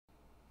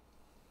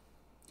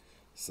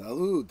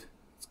Salud.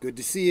 It's good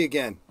to see you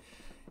again.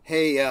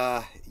 Hey,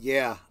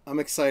 yeah, I'm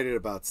excited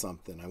about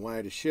something I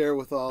wanted to share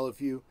with all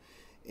of you.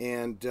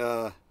 And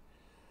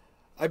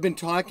I've been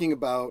talking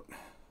about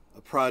a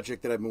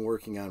project that I've been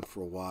working on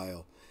for a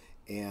while.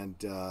 And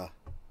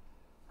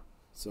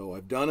so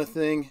I've done a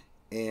thing,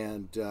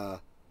 and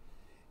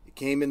it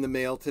came in the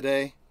mail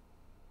today.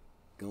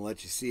 Gonna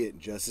let you see it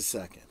in just a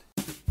second.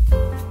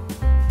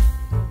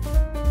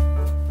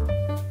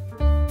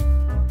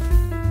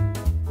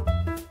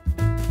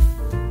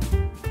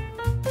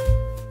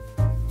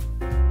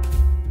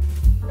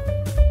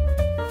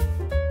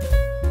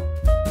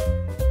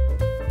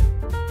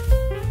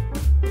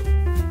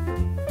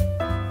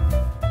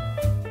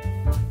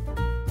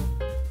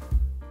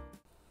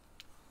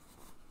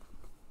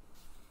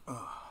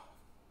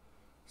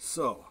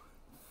 So,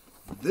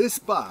 this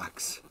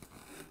box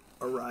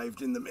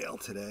arrived in the mail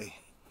today,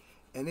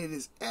 and it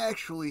is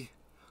actually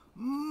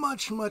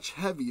much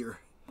heavier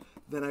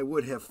than I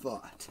would have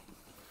thought.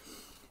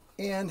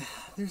 And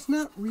there's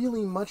not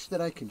really much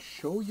that I can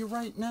show you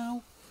right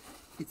now.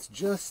 It's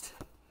just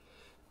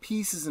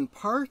pieces and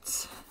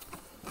parts.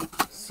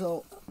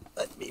 So,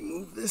 let me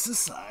move this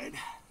aside.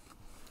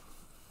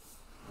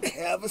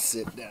 Have a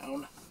sit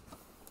down.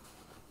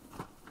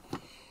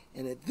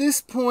 And at this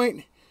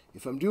point,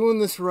 if I'm doing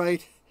this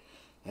right,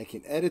 I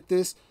can edit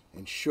this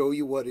and show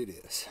you what it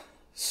is.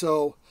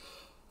 So,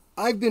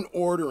 I've been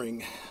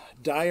ordering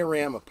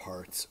diorama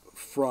parts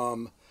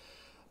from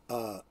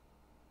a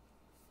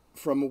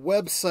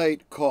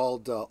website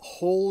called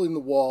Hole in the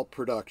Wall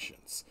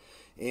Productions.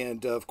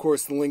 And of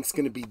course, the link's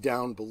going to be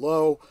down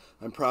below.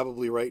 I'm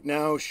probably right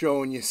now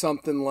showing you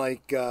something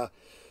like a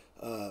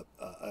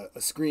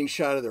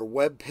screenshot of their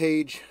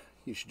webpage.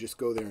 You should just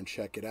go there and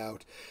check it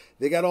out.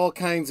 They got all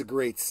kinds of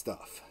great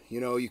stuff.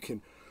 You know, you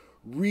can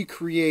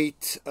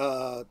recreate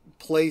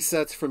play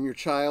sets from your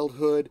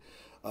childhood,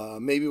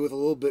 maybe with a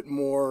little bit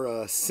more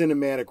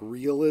cinematic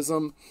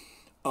realism,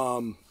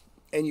 and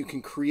you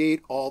can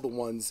create all the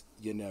ones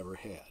you never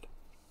had.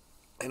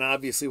 And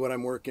obviously what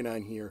I'm working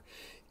on here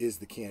is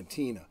the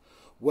Cantina.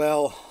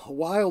 Well, a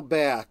while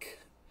back,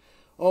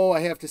 I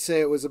have to say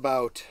it was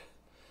about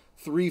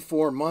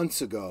 3-4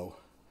 months ago,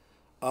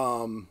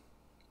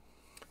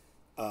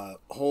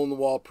 Hole in the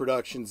Wall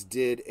Productions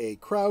did a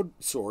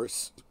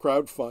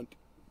crowdfund,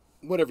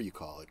 whatever you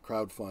call it,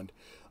 crowdfund,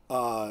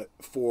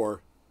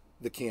 for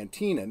the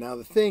Cantina. Now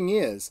the thing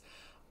is,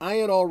 I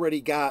had already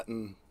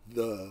gotten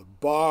the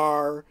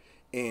bar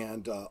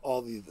and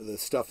all the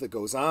stuff that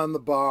goes on the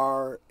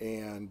bar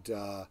and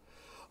a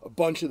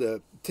bunch of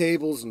the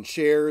tables and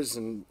chairs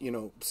and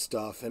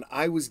stuff, and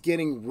I was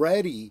getting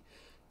ready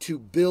to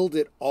build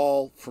it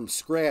all from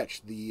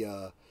scratch.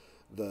 The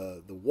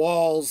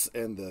walls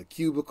and the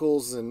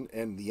cubicles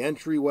and the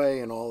entryway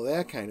and all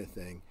that kind of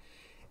thing.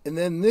 And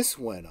then this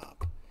went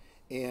up.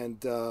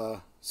 And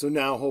so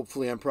now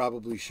hopefully I'm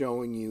probably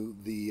showing you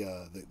the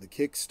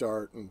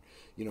kickstart and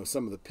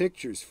some of the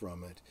pictures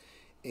from it.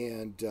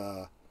 And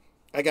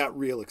I got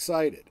real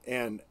excited.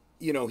 And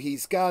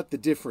he's got the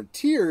different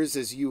tiers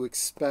as you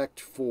expect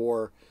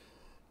for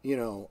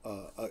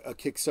a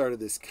Kickstarter of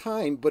this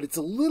kind, but it's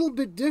a little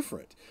bit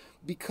different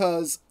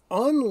because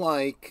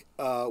unlike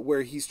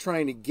where he's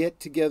trying to get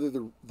together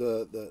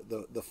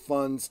the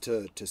funds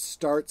to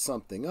start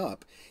something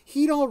up,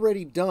 he'd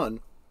already done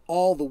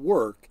all the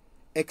work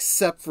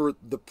except for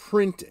the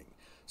printing.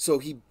 So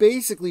he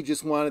basically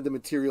just wanted the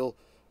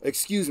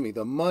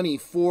money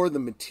for the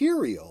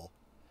material,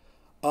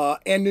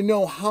 and to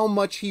know how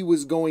much he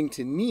was going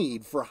to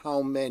need for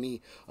how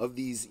many of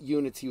these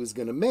units he was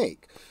going to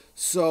make.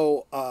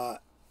 So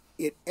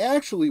it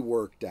actually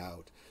worked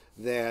out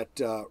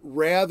that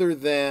rather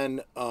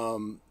than,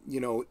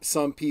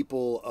 some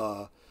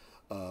people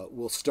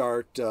will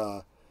start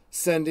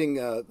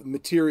sending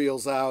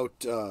materials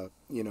out,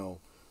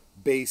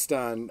 based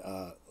on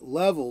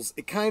levels,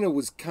 it kind of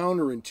was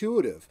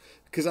counterintuitive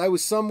because I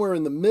was somewhere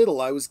in the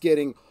middle. I was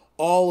getting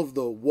all of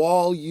the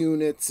wall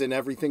units and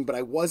everything, but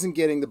I wasn't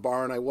getting the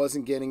bar and I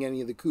wasn't getting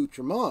any of the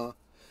accoutrement.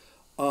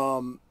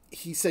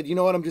 He said, you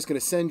know what, I'm just going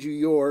to send you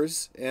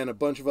yours and a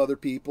bunch of other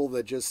people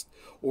that just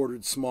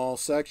ordered small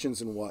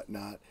sections and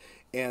whatnot.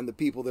 And the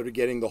people that are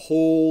getting the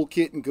whole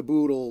kit and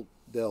caboodle,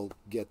 they'll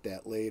get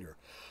that later.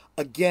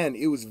 Again,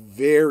 it was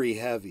very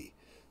heavy.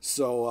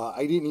 So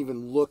I didn't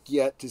even look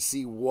yet to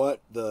see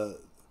what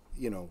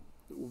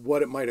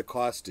what it might have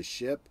cost to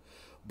ship.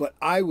 But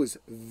I was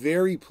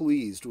very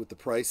pleased with the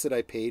price that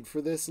I paid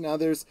for this. Now,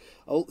 there's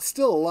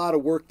still a lot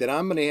of work that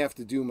I'm going to have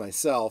to do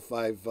myself.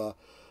 I've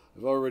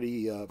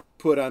already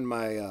put on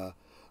my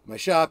my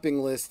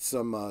shopping list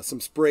some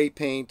spray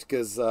paint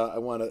because I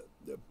want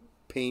to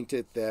paint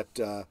it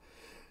that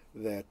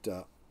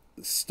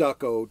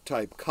stucco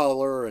type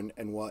color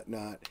and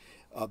whatnot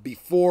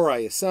before I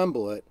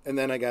assemble it, and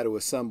then I got to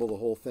assemble the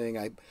whole thing.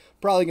 I'm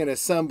probably going to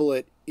assemble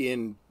it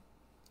in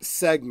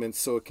segments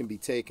so it can be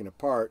taken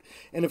apart,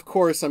 and of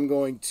course I'm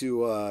going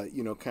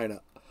to kind of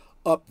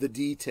up the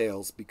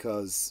details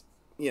because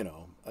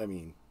I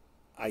mean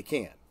I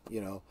can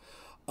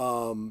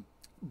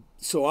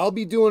So I'll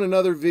be doing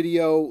another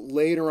video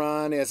later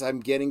on as I'm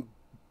getting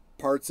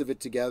parts of it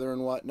together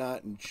and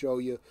whatnot and show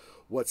you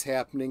what's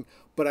happening.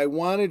 But I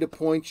wanted to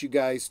point you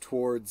guys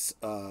towards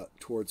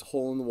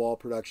Hole in the Wall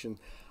Production.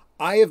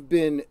 I have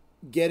been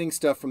getting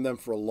stuff from them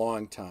for a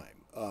long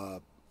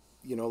time.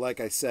 You know, like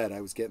I said, I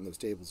was getting those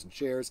tables and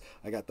chairs.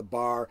 I got the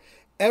bar.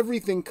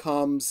 Everything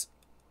comes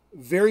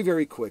very,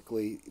 very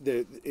quickly.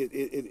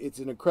 It's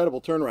an incredible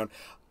turnaround.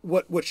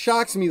 What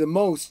shocks me the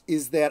most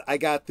is that I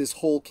got this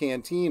whole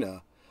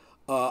cantina.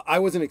 I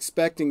wasn't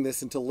expecting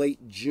this until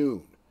late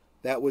June.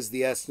 That was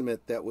the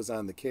estimate that was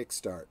on the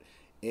Kickstart.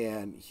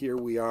 And here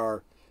we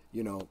are,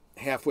 you know,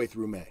 halfway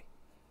through May.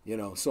 You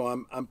know, so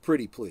I'm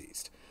pretty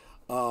pleased.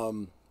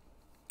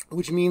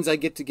 Which means I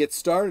get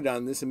started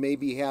on this and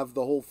maybe have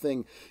the whole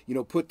thing, you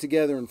know, put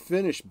together and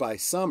finished by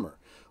summer,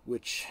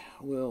 which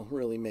will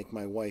really make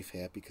my wife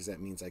happy because that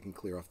means I can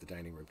clear off the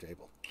dining room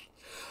table.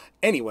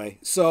 Anyway,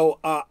 so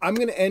I'm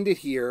going to end it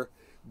here.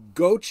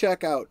 Go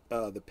check out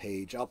the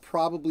page. I'll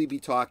probably be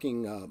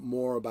talking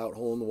more about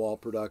Hole in the Wall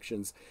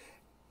Productions,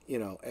 you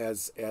know,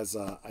 as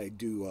I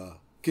do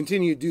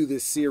continue to do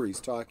this series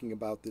talking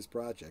about this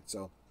project.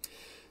 So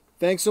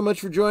thanks so much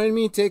for joining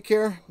me. Take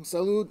care.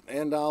 Salud.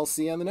 And I'll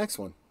see you on the next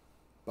one.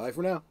 Bye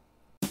for now.